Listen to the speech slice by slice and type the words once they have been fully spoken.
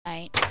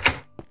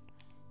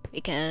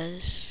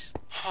because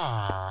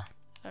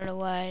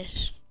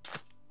otherwise.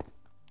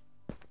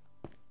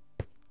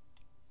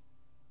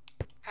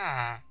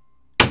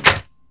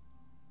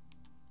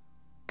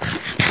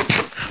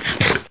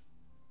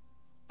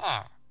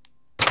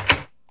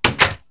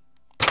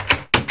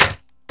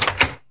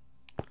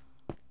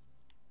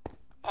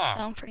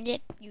 Don't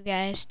forget, you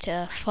guys,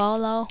 to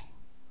follow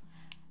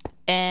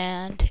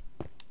and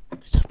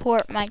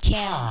support my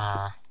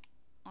channel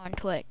on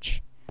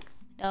Twitch.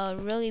 That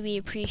would really be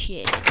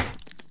appreciated.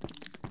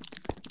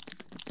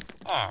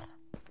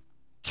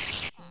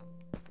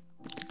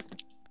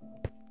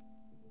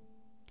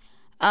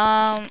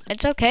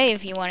 It's okay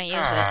if you want to use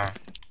it.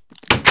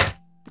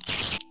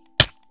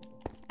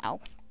 Ow.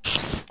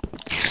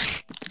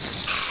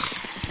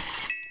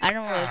 I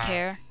don't really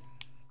care.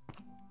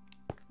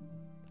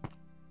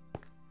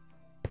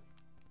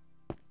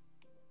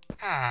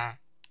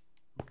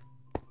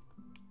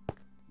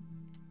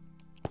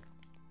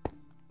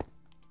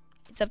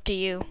 It's up to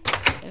you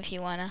if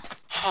you wanna.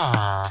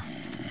 How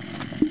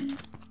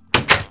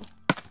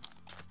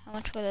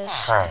much for this?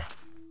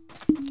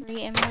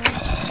 3 emeralds?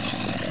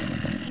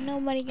 Ain't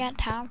nobody got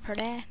time for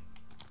that.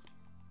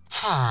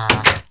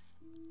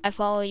 I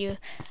follow you.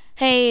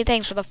 Hey,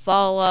 thanks for the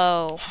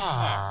follow.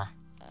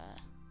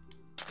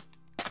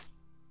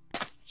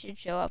 Should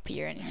show up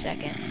here any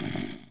second.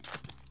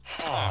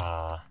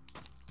 Oh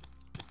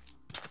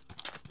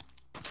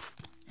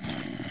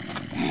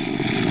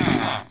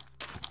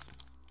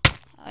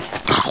yeah,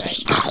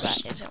 that's right.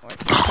 That isn't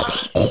working.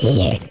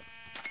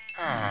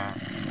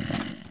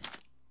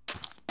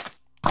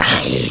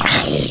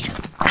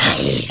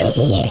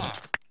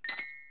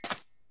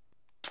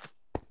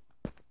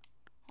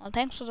 Well,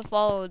 thanks for the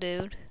follow,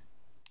 dude.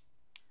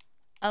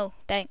 Oh,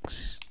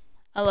 thanks.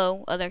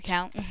 Hello, other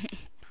count.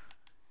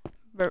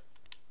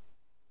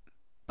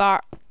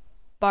 Burrito?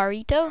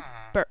 Burrito?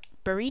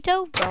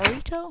 Burrito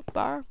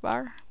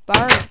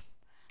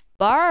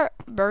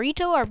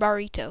or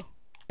burrito?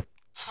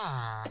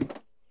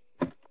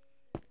 Is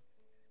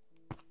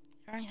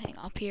there anything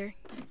up here?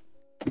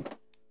 Other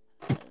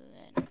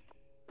than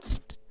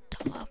just the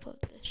top of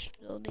this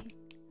building.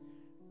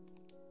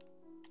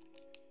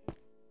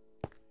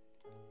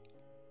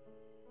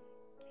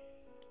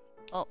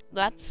 Oh,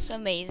 that's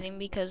amazing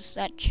because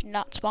that should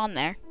not spawn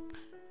there.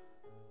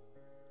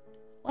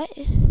 What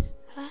is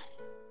that?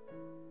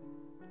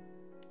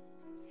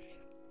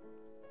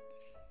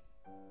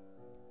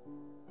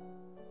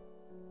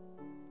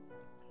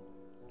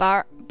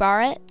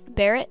 Barretto?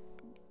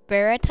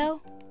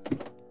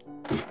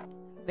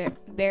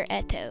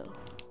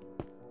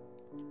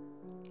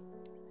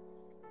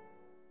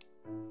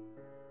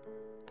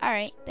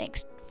 Alright,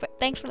 thanks.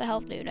 Thanks for the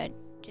help, dude. I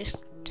just...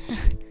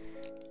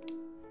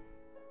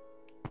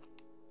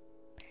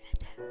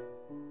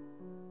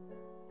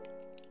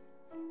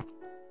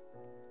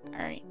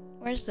 Alright,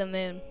 where's the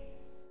moon?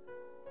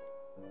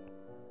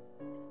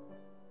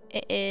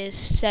 It is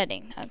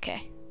setting,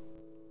 okay.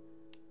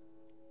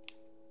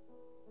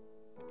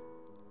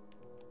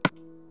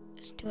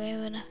 Do I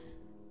have enough?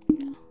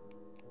 No.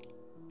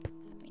 I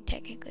mean,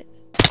 technically.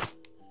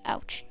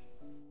 Ouch.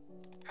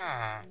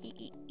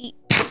 Eat.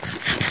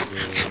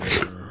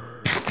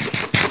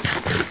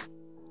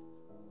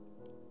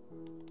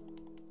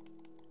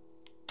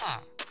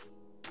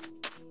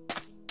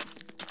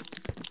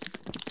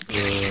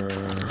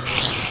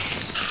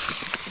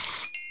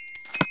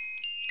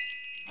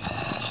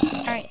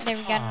 Alright, there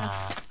we got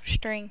enough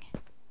string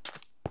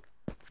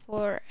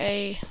for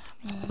a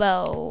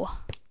bow.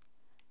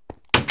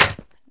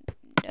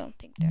 Don't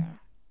think there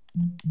are.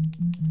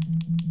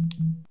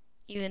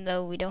 Even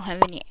though we don't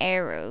have any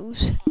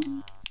arrows.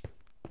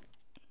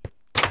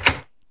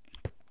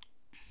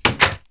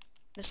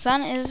 The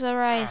sun is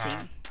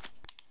rising.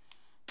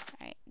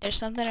 Alright, there's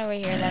something over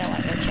here that I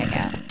want to go check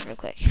out real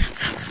quick.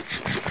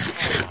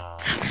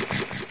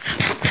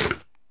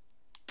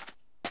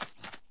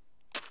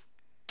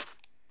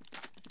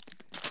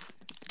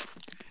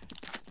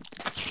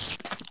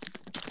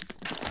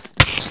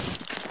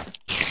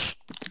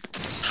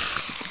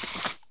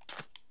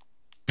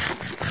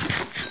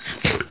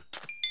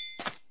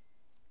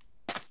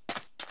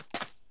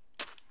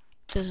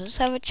 Does this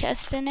have a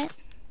chest in it?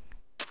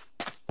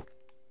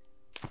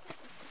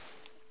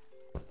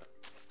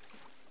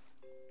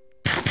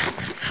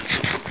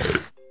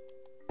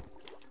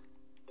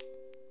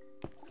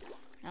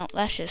 No,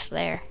 that's just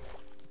there.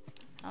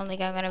 I don't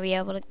think I'm gonna be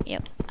able to.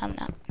 Yep, I'm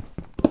not.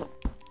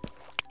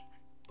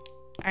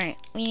 Alright,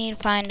 we need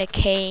to find a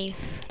cave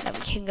that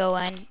we can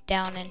go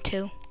down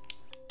into.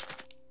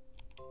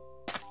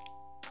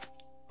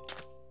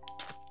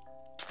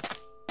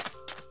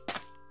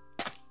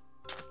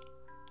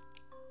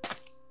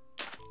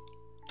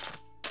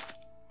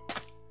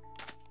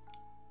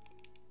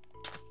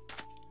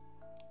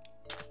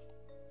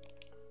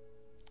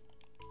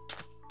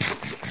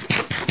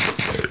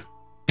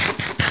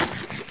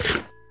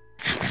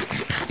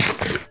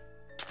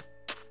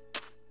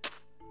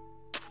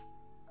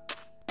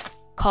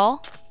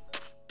 Call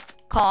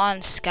on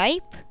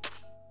Skype?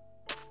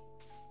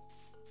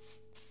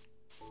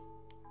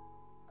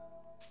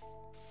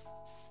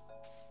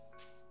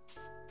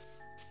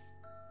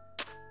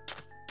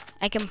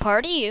 I can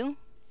party you.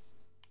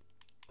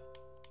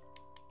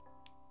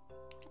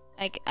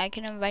 I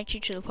can invite you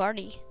to the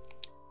party.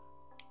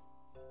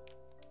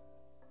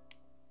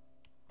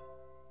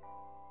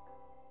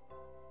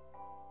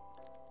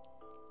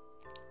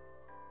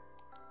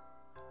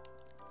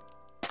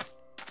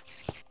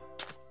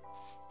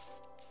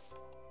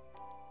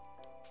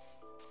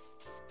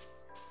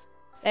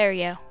 There we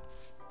go.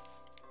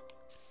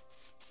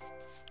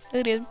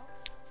 Hey, dude.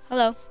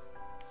 Hello.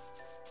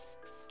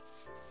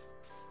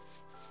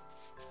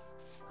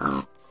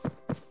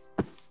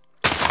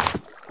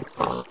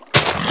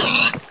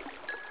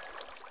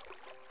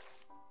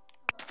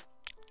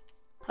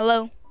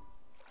 Hello.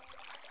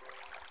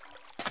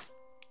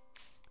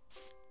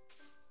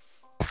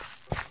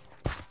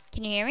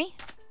 Can you hear me?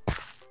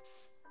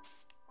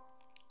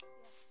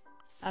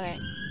 Okay.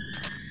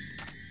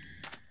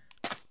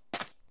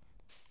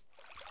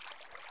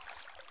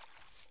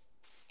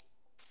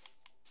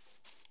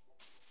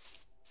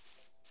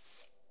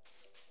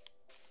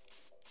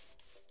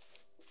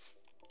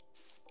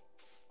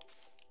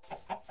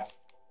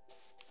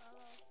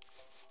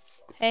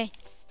 Hey.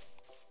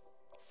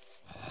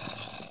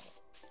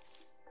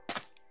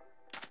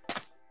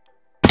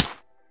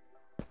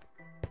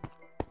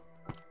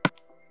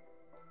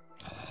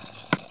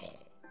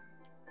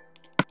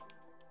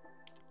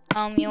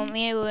 You want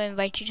me to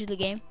invite you to the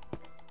game?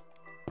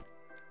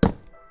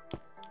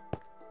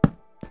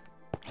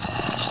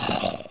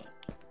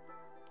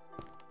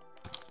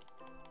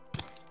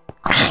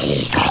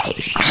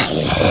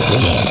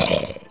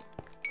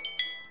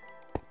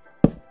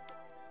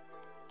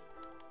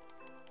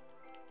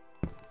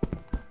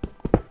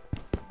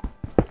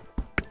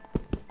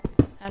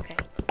 Okay,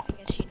 I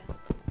guess you know.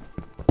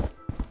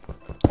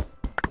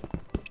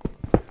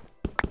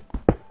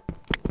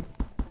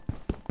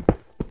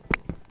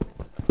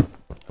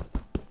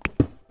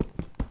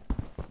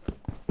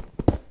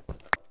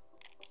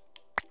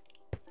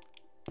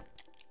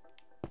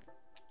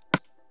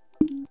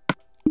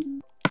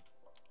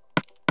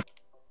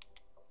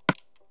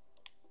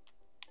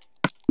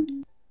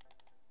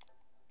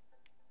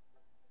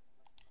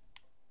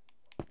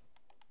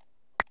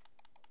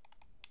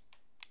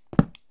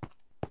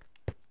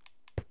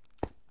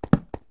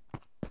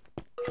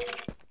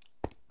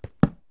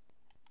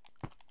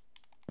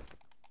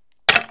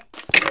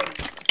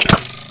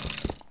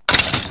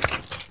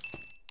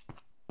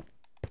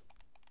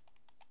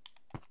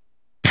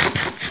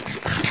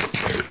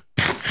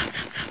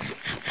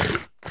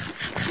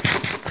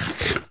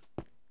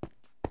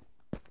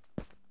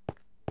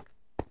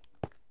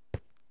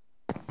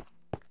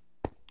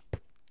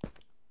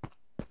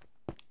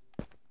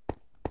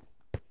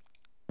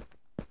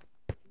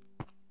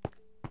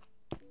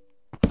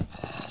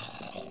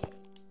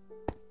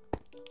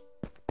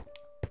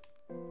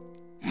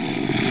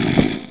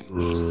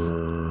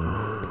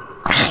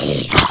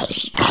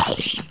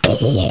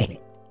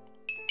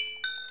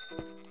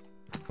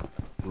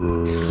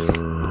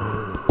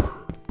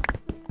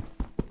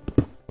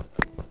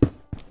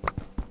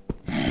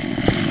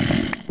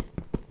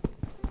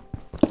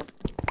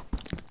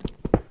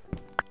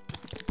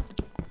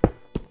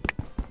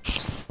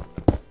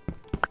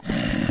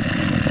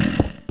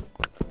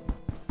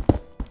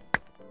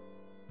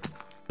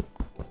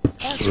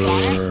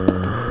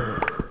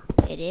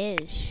 It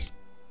is.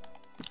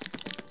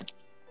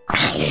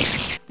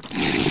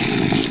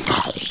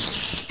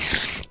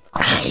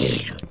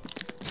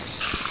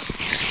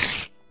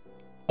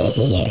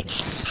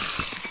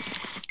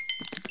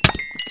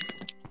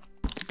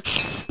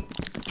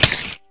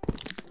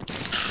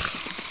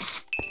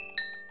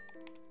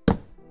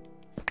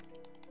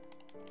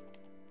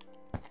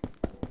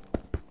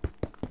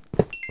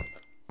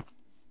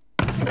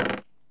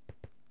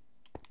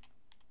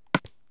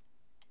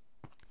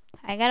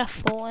 I got a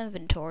full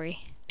inventory.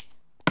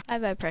 Bye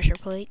bye, pressure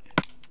plate.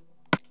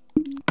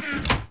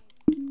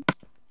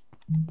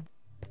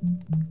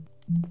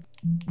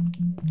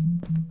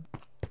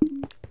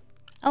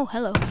 Oh,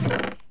 hello.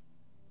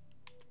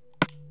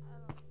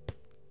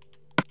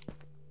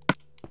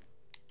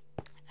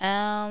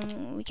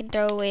 We can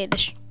throw away the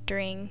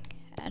string.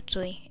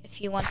 Actually,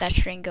 if you want that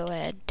string, go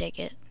ahead, take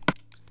it.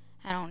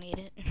 I don't need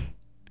it.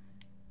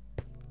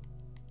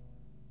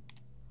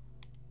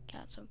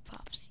 Got some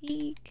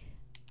Popseek.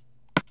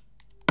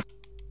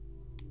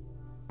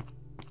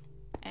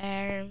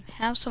 And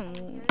have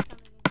some.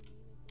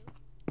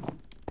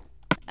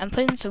 I'm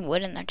putting some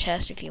wood in the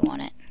chest if you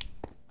want it.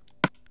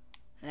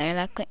 There,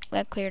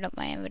 that cleared up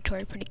my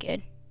inventory pretty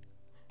good.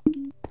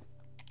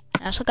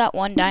 I also got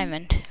 1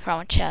 diamond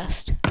from a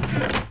chest.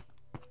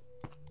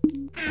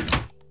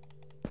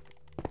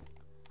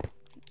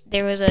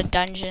 There was a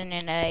dungeon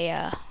in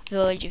a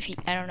village. If you,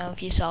 I don't know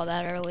if you saw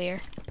that earlier.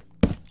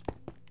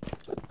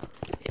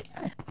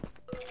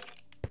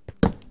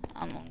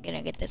 I'm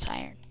gonna get this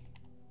iron.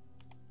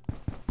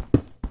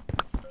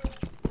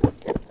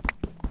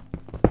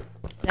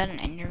 Is that an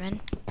Enderman?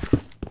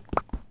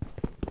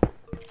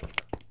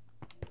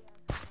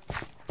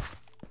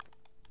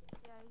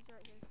 Yeah, he's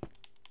right here.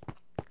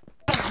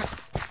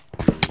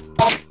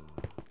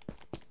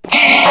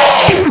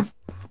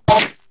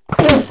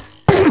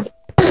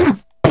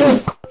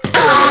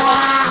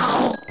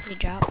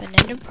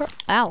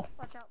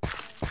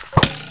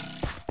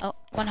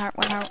 one heart,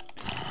 one heart.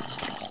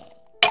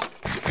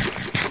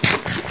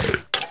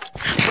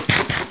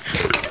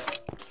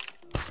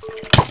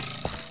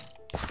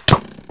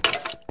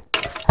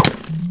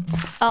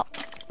 Oh,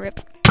 rip.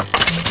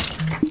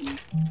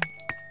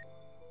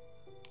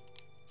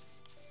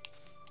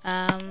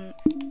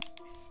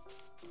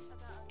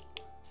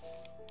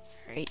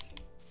 Right.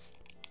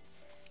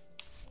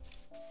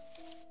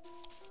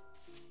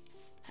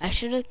 I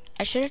should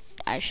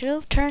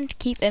have turned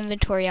keep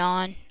inventory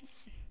on.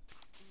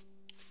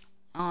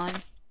 On.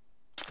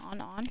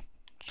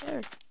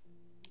 Sure.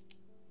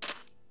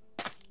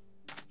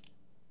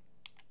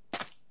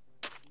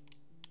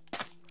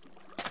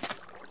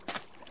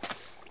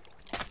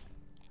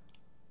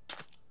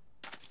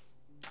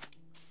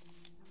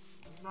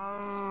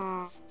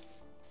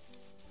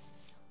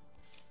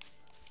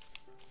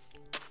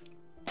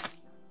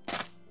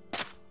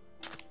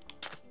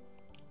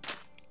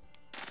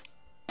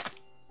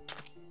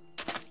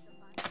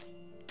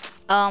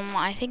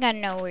 I think I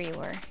know where you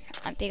were.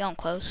 I think I'm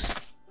close.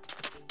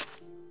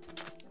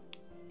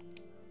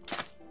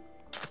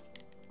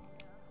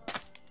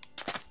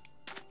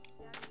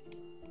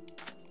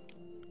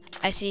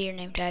 I see your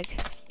name tag.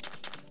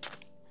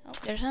 Oh,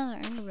 there's another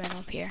Enderman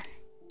up here.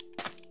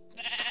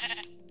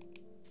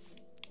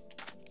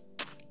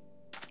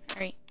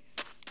 Alright.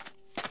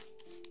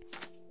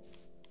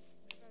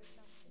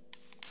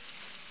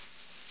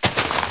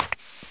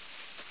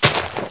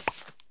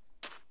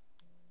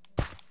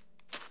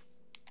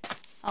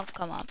 Oh,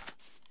 come up.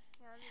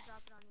 Yeah, let me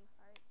drop it on you.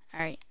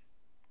 Alright.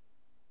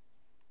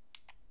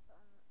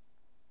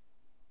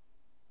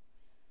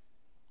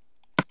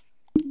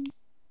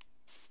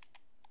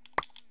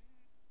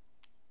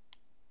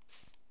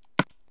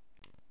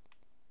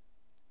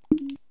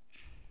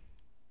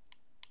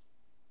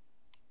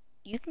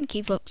 You can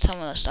keep up some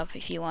of the stuff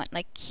if you want.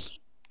 Like,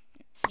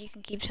 you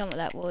can keep some of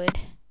that wood.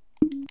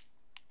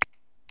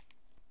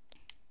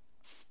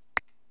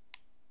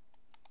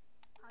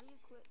 How do you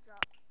quick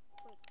drop?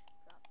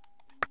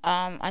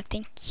 I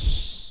think.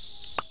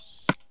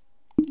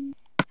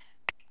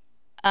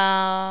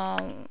 I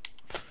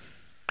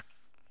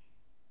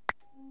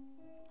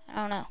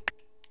don't know.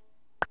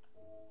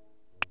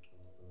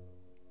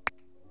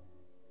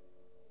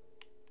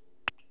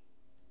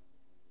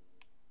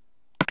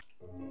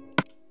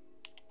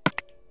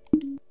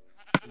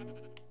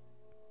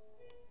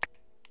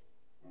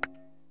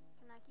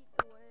 Can I keep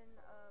the wooden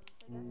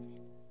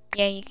pickaxe?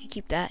 Yeah, you can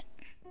keep that.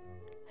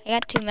 I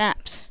got 2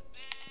 maps.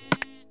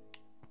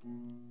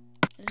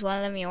 Is one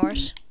of them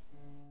yours?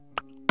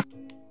 I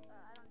don't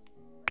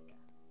need it, but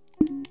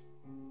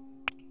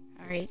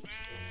yeah. Alright.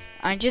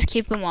 I just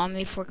keep them on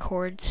me for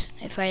cords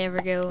if I ever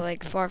go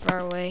like far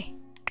away.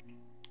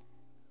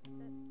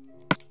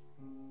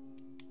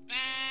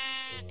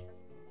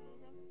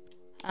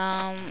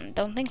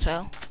 Don't think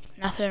so.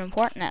 Nothing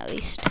important at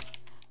least.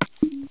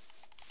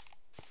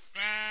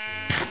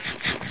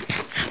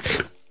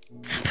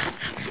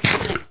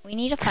 We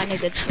need to find a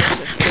good source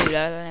of food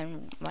other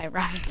than my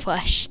rotten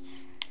flesh.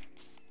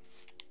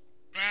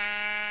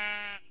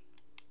 How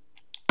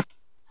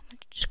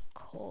much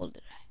coal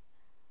did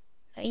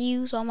I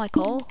use all my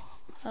coal?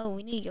 Oh,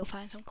 we need to go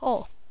find some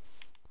coal.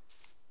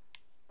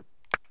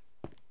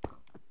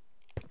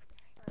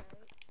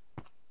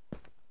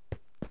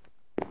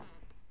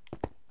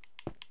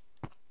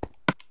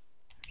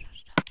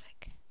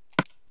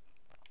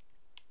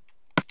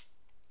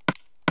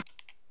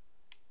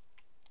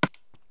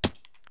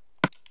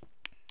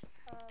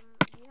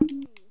 Do you have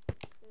any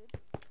food?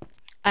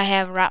 I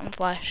have rotten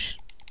flesh.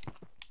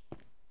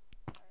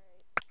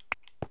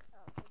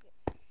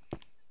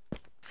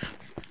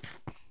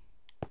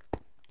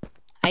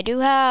 I do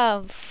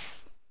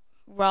have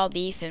raw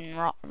beef and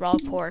raw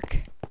pork.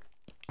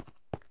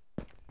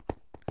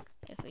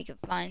 If we could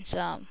find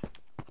some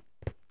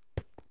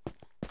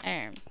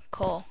iron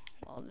coal.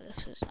 Well,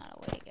 this is not a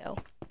way to go.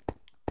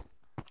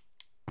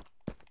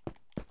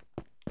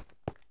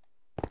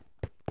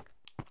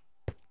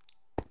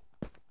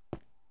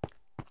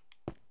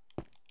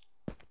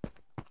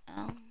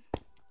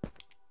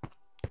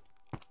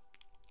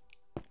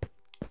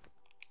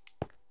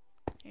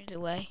 Here's a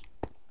way.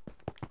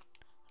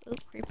 Ooh,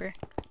 creeper.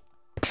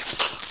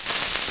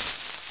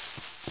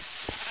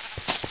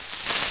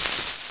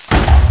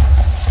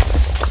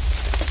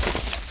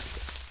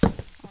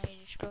 I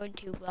destroyed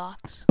 2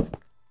 blocks.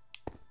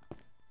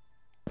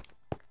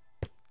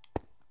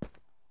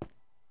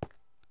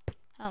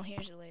 Oh,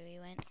 here's the way we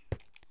went.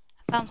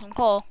 I found some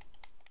coal.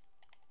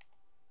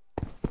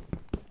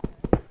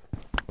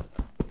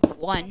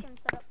 One. I can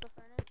set up the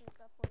furnace and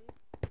stuff for you.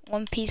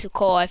 1 piece of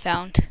coal I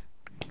found.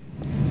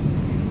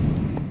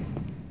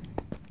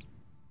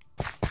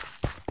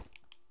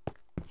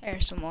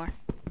 There's some more.